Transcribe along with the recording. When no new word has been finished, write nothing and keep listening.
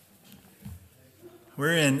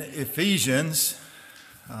We're in Ephesians,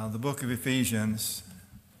 the book of Ephesians.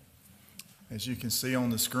 As you can see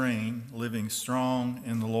on the screen, living strong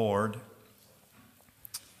in the Lord.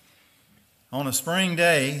 On a spring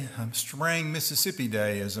day, a spring Mississippi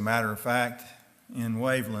day, as a matter of fact, in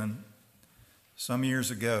Waveland, some years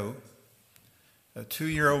ago, a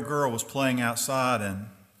 2-year-old girl was playing outside and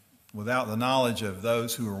without the knowledge of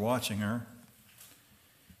those who were watching her,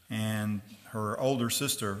 and her older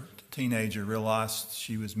sister, teenager, realized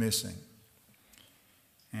she was missing.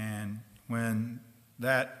 And when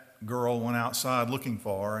that girl went outside looking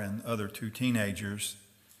for her and other 2 teenagers,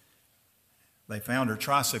 they found her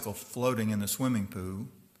tricycle floating in the swimming pool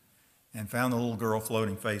and found the little girl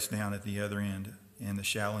floating face down at the other end, in the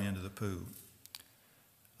shallow end of the pool.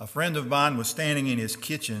 A friend of mine was standing in his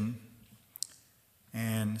kitchen,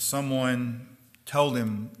 and someone told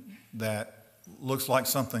him that looks like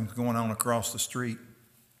something's going on across the street.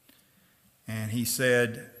 And he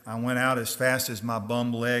said, I went out as fast as my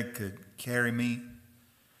bum leg could carry me,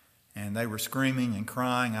 and they were screaming and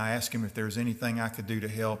crying. I asked him if there was anything I could do to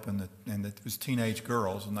help, and it was teenage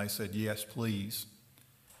girls, and they said, yes, please.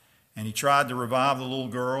 And he tried to revive the little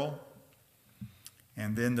girl,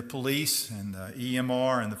 and then the police and the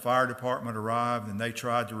EMR and the fire department arrived, and they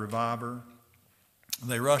tried to revive her.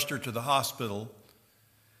 They rushed her to the hospital,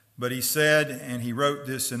 but he said, and he wrote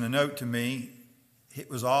this in a note to me, it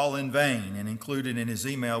was all in vain, and included in his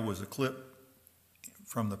email was a clip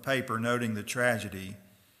from the paper noting the tragedy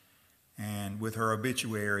and with her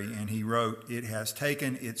obituary, and he wrote, it has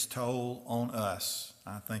taken its toll on us.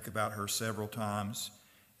 I think about her several times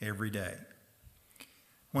every day.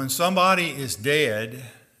 When somebody is dead,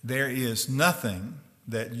 there is nothing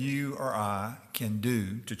that you or I can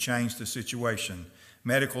do to change the situation.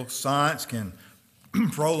 Medical science can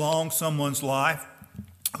prolong someone's life,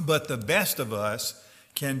 but the best of us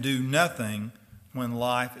can do nothing when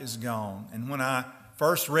life is gone. And when I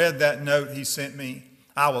first read that note he sent me,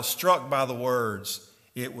 I was struck by the words,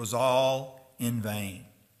 it was all in vain.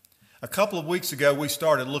 A couple of weeks ago, we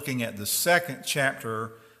started looking at the 2nd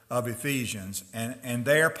chapter of Ephesians. And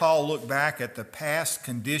there Paul looked back at the past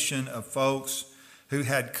condition of folks who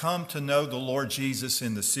had come to know the Lord Jesus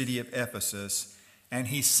in the city of Ephesus. And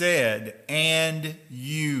he said, and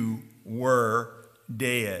you were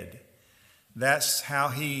dead. That's how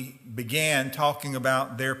he began talking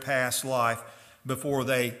about their past life before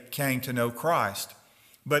they came to know Christ.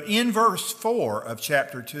 But in verse 4 of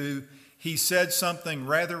chapter 2, he said something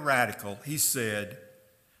rather radical. He said,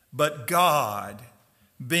 but God,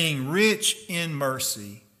 being rich in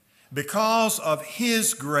mercy, because of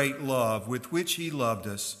his great love with which he loved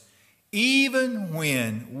us, even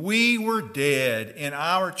when we were dead in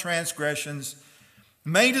our transgressions,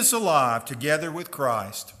 made us alive together with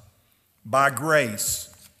Christ. By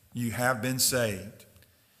grace, you have been saved.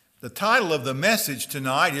 The title of the message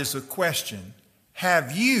tonight is a question.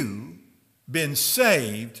 Have you been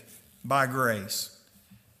saved by grace?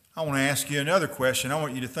 I want to ask you another question. I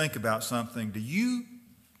want you to think about something. Do you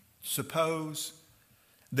suppose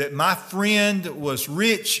that my friend was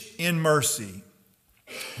rich in mercy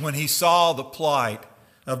when he saw the plight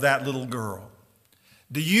of that little girl?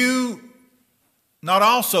 Do you not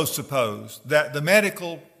also suppose that the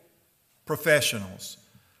medical professionals,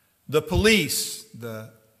 the police,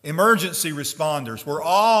 the emergency responders were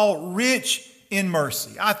all rich in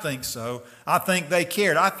mercy? I think so. I think they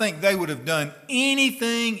cared. I think they would have done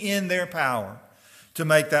anything in their power to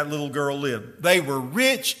make that little girl live. They were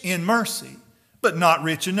rich in mercy, but not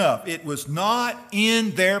rich enough. It was not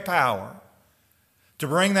in their power to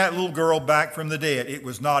bring that little girl back from the dead. It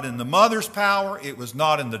was not in the mother's power. It was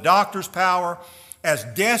not in the doctor's power. As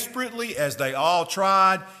desperately as they all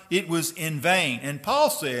tried, it was in vain. And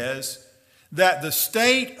Paul says that the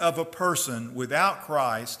state of a person without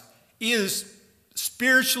Christ is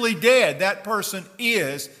spiritually dead.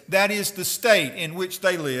 That is the state in which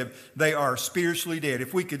they live. They are spiritually dead.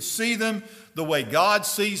 If we could see them the way God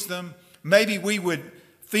sees them, maybe we would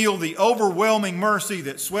feel the overwhelming mercy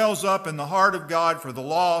that swells up in the heart of God for the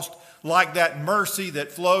lost, like that mercy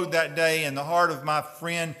that flowed that day in the heart of my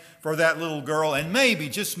friend for that little girl. And maybe,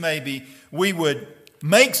 just maybe, we would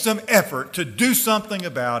make some effort to do something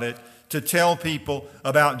about it, to tell people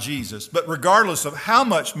about Jesus. But regardless of how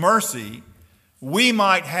much mercy we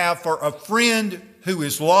might have for a friend who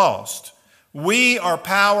is lost, we are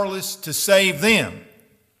powerless to save them.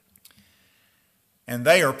 And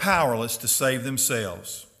they are powerless to save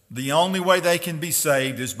themselves. The only way they can be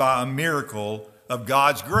saved is by a miracle of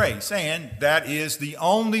God's grace. And that is the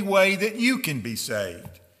only way that you can be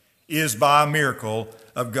saved, is by a miracle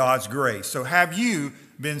of God's grace. So have you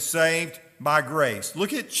been saved by grace?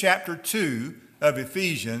 Look at chapter 2 of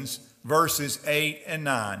Ephesians, verses 8 and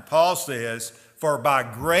 9. Paul says, "For by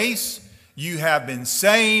grace you have been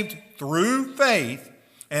saved through faith,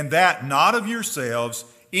 and that not of yourselves.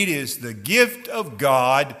 It is the gift of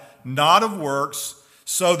God, not of works,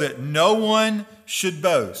 so that no one should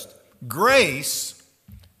boast." Grace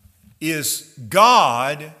is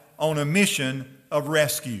God on a mission of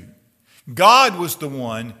rescue. God was the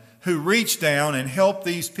one who reached down and helped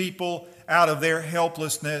these people out of their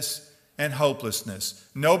helplessness and hopelessness.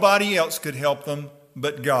 Nobody else could help them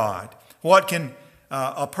but God. What can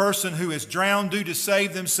a person who is drowned do to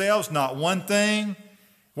save themselves? Not one thing.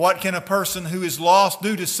 What can a person who is lost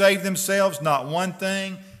do to save themselves? Not one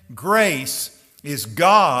thing. Grace is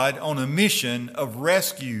God on a mission of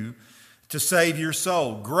rescue to save your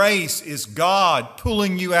soul. Grace is God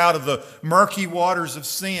pulling you out of the murky waters of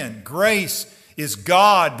sin. Grace is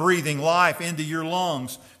God breathing life into your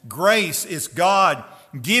lungs. Grace is God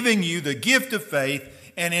giving you the gift of faith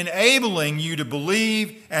and enabling you to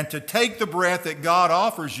believe and to take the breath that God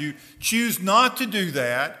offers you. Choose not to do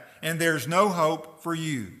that, and there's no hope for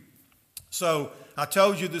you. So I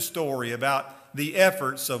told you the story about the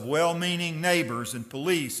efforts of well-meaning neighbors and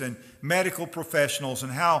police and medical professionals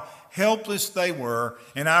and how helpless they were.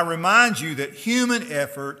 And I remind you that human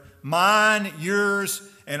effort, mine, yours,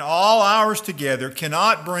 and all ours together,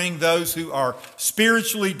 cannot bring those who are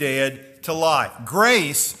spiritually dead to life.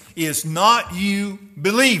 Grace is not you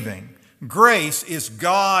believing. Grace is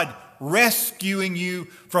God rescuing you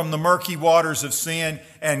from the murky waters of sin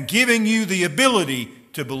and giving you the ability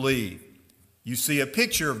to believe. You see a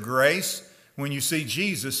picture of grace when you see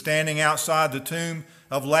Jesus standing outside the tomb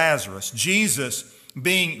of Lazarus. Jesus,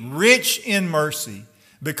 being rich in mercy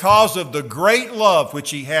because of the great love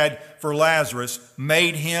which he had for Lazarus,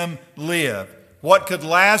 made him live. What could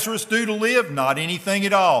Lazarus do to live? Not anything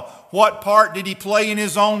at all. What part did he play in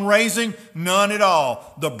his own raising? None at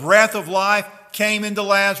all. The breath of life came into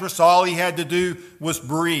Lazarus. All he had to do was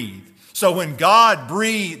breathe. So when God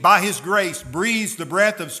breathed, by his grace, breathes the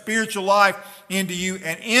breath of spiritual life into you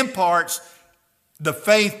and imparts the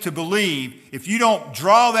faith to believe, if you don't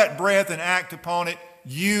draw that breath and act upon it,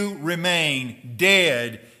 you remain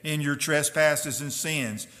dead in your trespasses and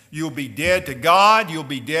sins. You'll be dead to God. You'll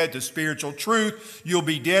be dead to spiritual truth. You'll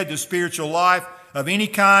be dead to spiritual life of any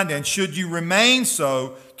kind. And should you remain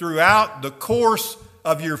so throughout the course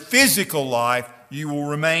of your physical life, you will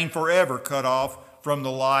remain forever cut off from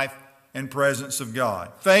the life and presence of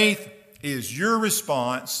God. Faith is your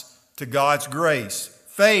response to God's grace.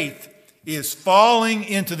 Faith is falling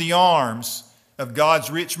into the arms of God's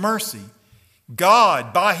rich mercy.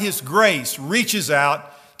 God, by his grace, reaches out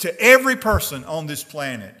to every person on this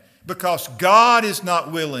planet because God is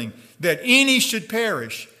not willing that any should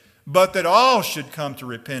perish, but that all should come to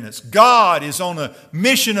repentance. God is on a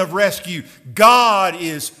mission of rescue. God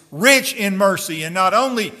is rich in mercy, and not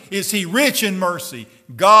only is he rich in mercy,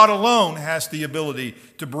 God alone has the ability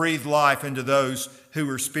to breathe life into those who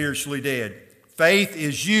are spiritually dead. Faith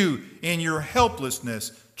is you in your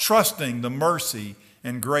helplessness, trusting the mercy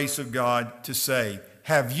and grace of God to save.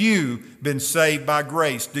 Have you been saved by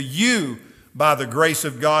grace? Do you, by the grace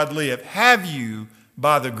of God, live? Have you,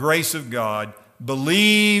 by the grace of God,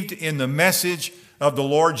 believed in the message of the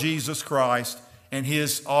Lord Jesus Christ and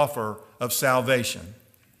his offer of salvation?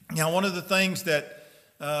 Now, one of the things that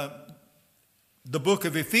the book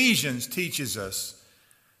of Ephesians teaches us,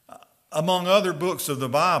 among other books of the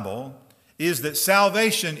Bible, is that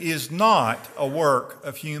salvation is not a work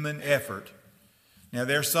of human effort. Now,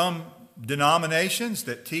 there are some denominations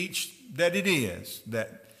that teach that it is,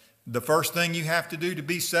 that the first thing you have to do to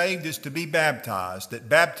be saved is to be baptized, that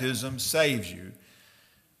baptism saves you.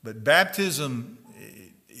 But baptism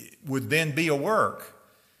would then be a work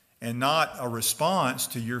and not a response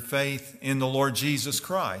to your faith in the Lord Jesus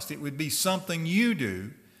Christ. It would be something you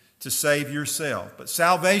do to save yourself. But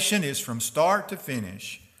salvation is from start to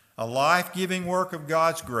finish a life-giving work of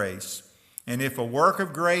God's grace. And if a work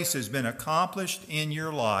of grace has been accomplished in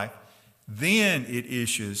your life, then it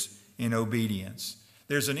issues in obedience.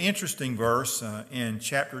 There's an interesting verse in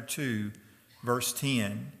chapter 2, verse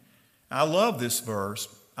 10. I love this verse.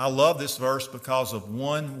 I love this verse because of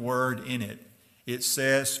one word in it. It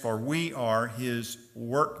says, "For we are his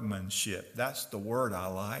workmanship." That's the word I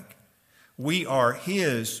like. We are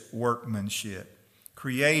his workmanship,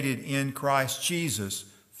 created in Christ Jesus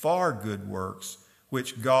for good works,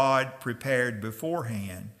 which God prepared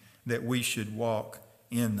beforehand that we should walk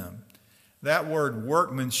in them. That word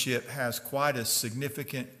workmanship has quite a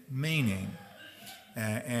significant meaning,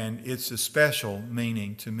 and it's a special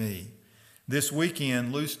meaning to me. This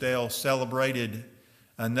weekend, Loosedale celebrated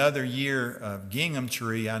another year of Gingham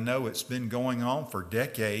Tree. I know it's been going on for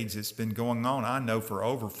decades. It's been going on, I know, for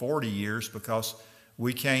over 40 years, because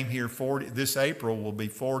we came here this April will be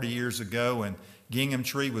 40 years ago, and Gingham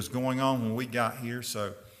Tree was going on when we got here.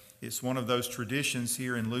 So it's one of those traditions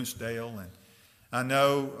here in Lucedale. And I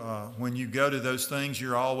know when you go to those things,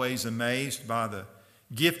 you're always amazed by the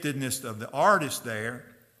giftedness of the artist there.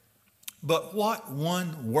 But what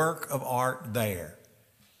one work of art there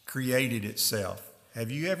created itself? Have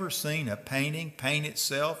you ever seen a painting paint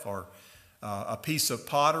itself, or a piece of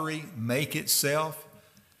pottery make itself,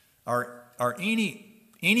 or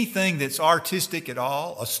anything that's artistic at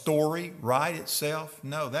all, a story write itself?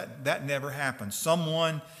 No, that never happens.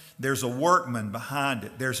 There's a workman behind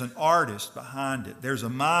it. There's an artist behind it. There's a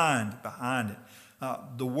mind behind it.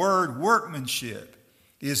 The word workmanship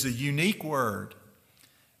is a unique word.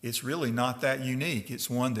 It's really not that unique. It's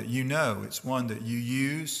one that you know. It's one that you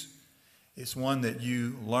use. It's one that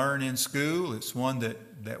you learn in school. It's one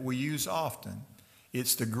that we use often.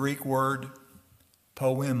 It's the Greek word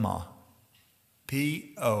poema.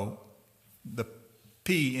 P-O. The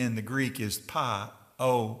P in the Greek is pa,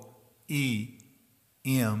 O-E-M-A.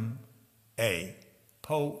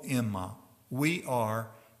 Poema. We are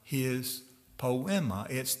his poema.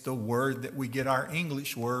 It's the word that we get our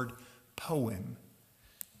English word poem.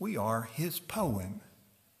 We are his poem.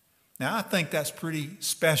 Now, I think that's pretty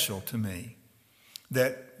special to me,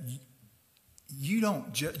 that you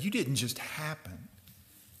didn't just happen.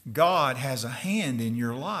 God has a hand in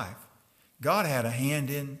your life. God had a hand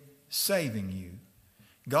in saving you.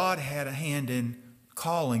 God had a hand in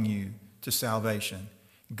calling you to salvation.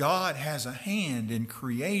 God has a hand in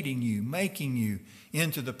creating you, making you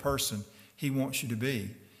into the person he wants you to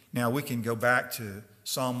be. Now, we can go back to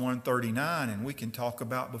Psalm 139 and we can talk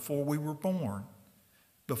about before we were born.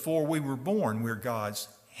 Before we were born, we're God's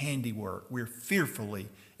handiwork. We're fearfully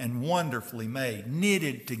and wonderfully made,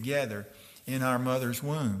 knitted together in our mother's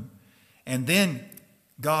womb. And then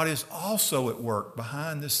God is also at work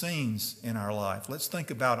behind the scenes in our life. Let's think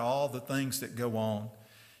about all the things that go on.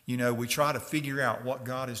 You know, we try to figure out what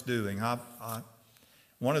God is doing.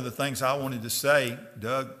 One of the things I wanted to say,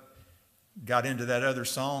 Doug got into that other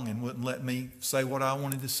song and wouldn't let me say what I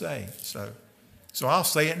wanted to say. So I'll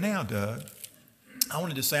say it now, Doug. I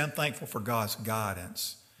wanted to say I'm thankful for God's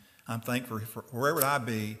guidance. I'm thankful for where would I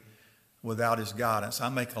be without his guidance.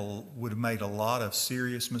 Would have made a lot of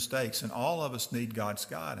serious mistakes, and all of us need God's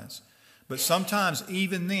guidance. But sometimes,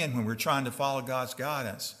 even then, when we're trying to follow God's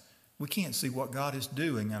guidance, we can't see what God is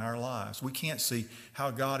doing in our lives. We can't see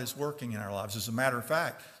how God is working in our lives. As a matter of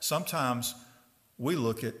fact, sometimes we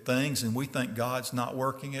look at things and we think God's not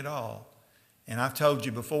working at all. And I've told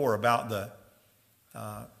you before about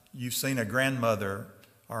you've seen a grandmother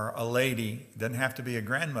or a lady, doesn't have to be a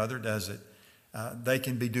grandmother, does it? They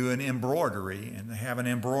can be doing embroidery, and they have an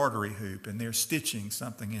embroidery hoop, and they're stitching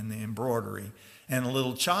something in the embroidery. And a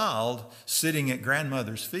little child sitting at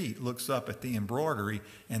grandmother's feet looks up at the embroidery,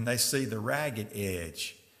 and they see the ragged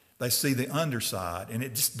edge. They see the underside, and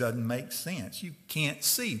it just doesn't make sense. You can't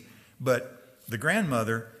see. But the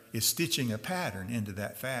grandmother is stitching a pattern into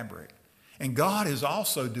that fabric. And God is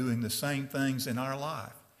also doing the same things in our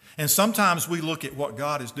life. And sometimes we look at what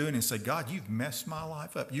God is doing and say, God, you've messed my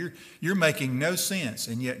life up. You're making no sense.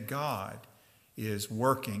 And yet God is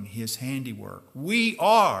working his handiwork. We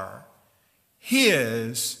are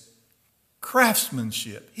his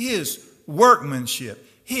craftsmanship, his workmanship,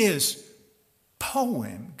 his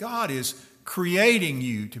poem. God is creating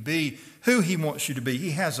you to be who he wants you to be.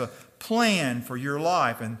 He has a plan for your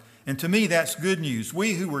life. And to me, that's good news.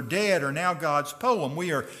 We who were dead are now God's poem.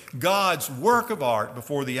 We are God's work of art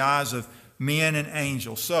before the eyes of men and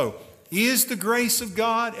angels. So, is the grace of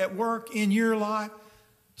God at work in your life?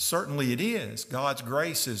 Certainly it is. God's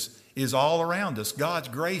grace is all around us. God's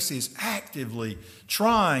grace is actively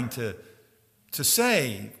trying to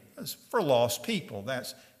save for lost people.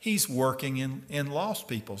 He's working in lost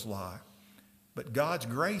people's life. But God's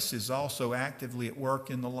grace is also actively at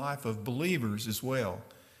work in the life of believers as well.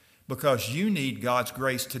 Because you need God's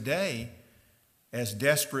grace today as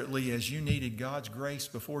desperately as you needed God's grace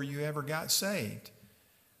before you ever got saved.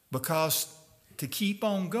 Because to keep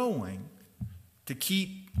on going,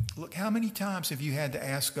 look, how many times have you had to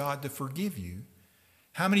ask God to forgive you?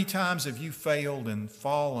 How many times have you failed and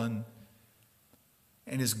fallen?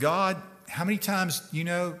 And how many times,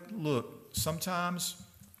 look, sometimes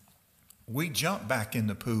we jump back in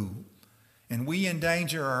the pool. And we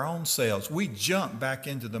endanger our own selves. We jump back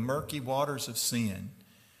into the murky waters of sin.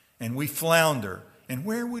 And we flounder. And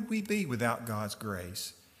where would we be without God's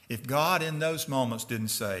grace? If God in those moments didn't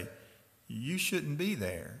say, you shouldn't be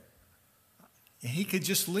there. He could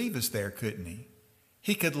just leave us there, couldn't he?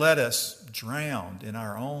 He could let us drown in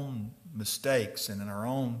our own mistakes and in our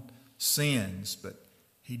own sins, but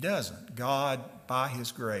he doesn't. God, by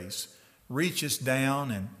his grace, reaches down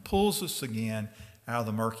and pulls us again out of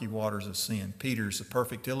the murky waters of sin. Peter's a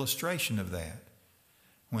perfect illustration of that.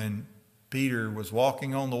 When Peter was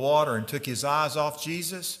walking on the water and took his eyes off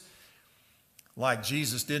Jesus, like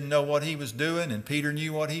Jesus didn't know what he was doing and Peter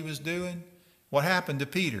knew what he was doing, what happened to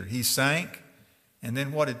Peter? He sank. And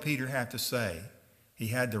then what did Peter have to say? He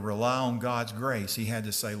had to rely on God's grace. He had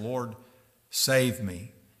to say, Lord, save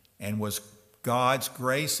me. And was God's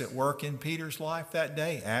grace at work in Peter's life that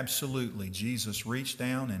day? Absolutely. Jesus reached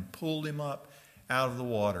down and pulled him up out of the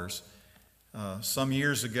waters. Some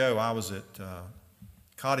years ago, I was at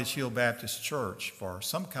Cottage Hill Baptist Church for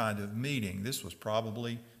some kind of meeting. This was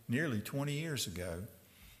probably nearly 20 years ago.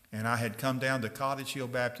 And I had come down to Cottage Hill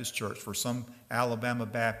Baptist Church for some Alabama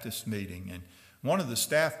Baptist meeting. And one of the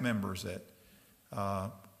staff members at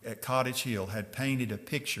Cottage Hill had painted a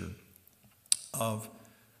picture of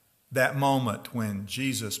that moment when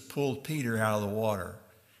Jesus pulled Peter out of the water.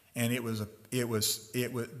 And it was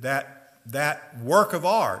that work of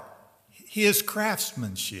art, his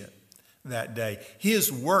craftsmanship that day,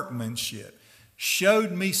 his workmanship,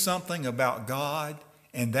 showed me something about God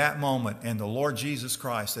and that moment and the Lord Jesus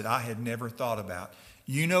Christ that I had never thought about.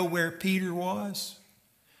 You know where Peter was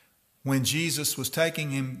when Jesus was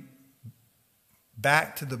taking him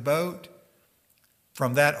back to the boat?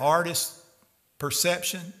 From that artist's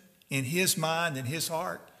perception, in his mind and his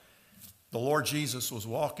heart, the Lord Jesus was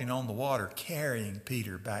walking on the water, carrying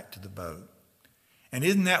Peter back to the boat. And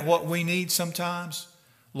isn't that what we need sometimes?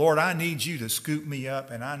 Lord, I need you to scoop me up,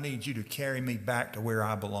 and I need you to carry me back to where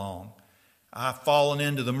I belong. I've fallen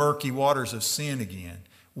into the murky waters of sin again.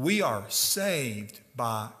 We are saved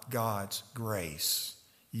by God's grace.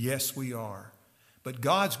 Yes, we are. But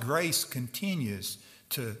God's grace continues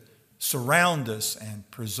to surround us and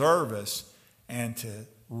preserve us and to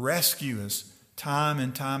rescue us time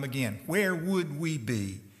and time again. Where would we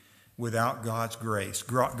be without God's grace?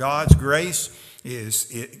 God's grace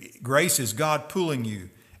is God pulling you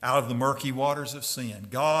out of the murky waters of sin.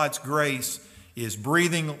 God's grace is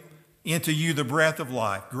breathing into you the breath of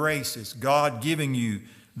life. Grace is God giving you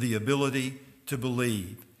the ability to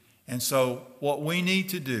believe. And so what we need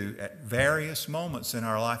to do at various moments in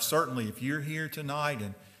our life, certainly if you're here tonight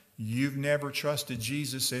and you've never trusted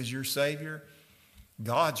Jesus as your Savior,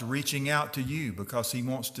 God's reaching out to you because he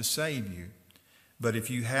wants to save you. But if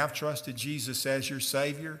you have trusted Jesus as your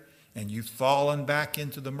Savior and you've fallen back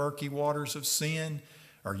into the murky waters of sin,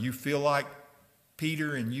 or you feel like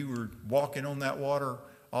Peter and you were walking on that water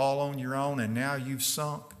all on your own and now you've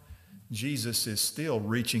sunk, Jesus is still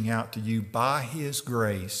reaching out to you by his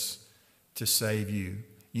grace to save you.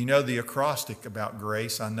 You know the acrostic about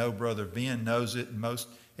grace. I know Brother Ben knows it, and most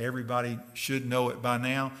everybody should know it by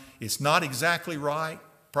now. It's not exactly right,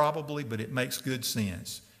 probably, but it makes good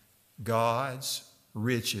sense. God's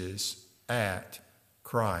riches at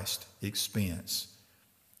Christ's expense.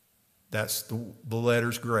 That's the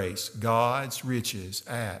letters grace. God's riches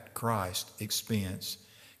at Christ's expense.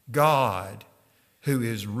 God, who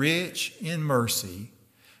is rich in mercy,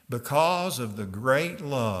 because of the great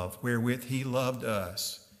love wherewith he loved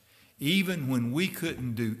us, even when we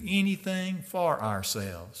couldn't do anything for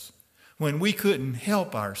ourselves, when we couldn't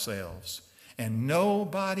help ourselves, and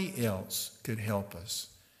nobody else could help us,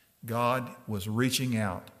 God was reaching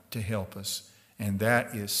out to help us. And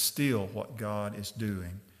that is still what God is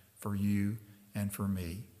doing for you and for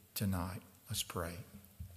me tonight. Let's pray.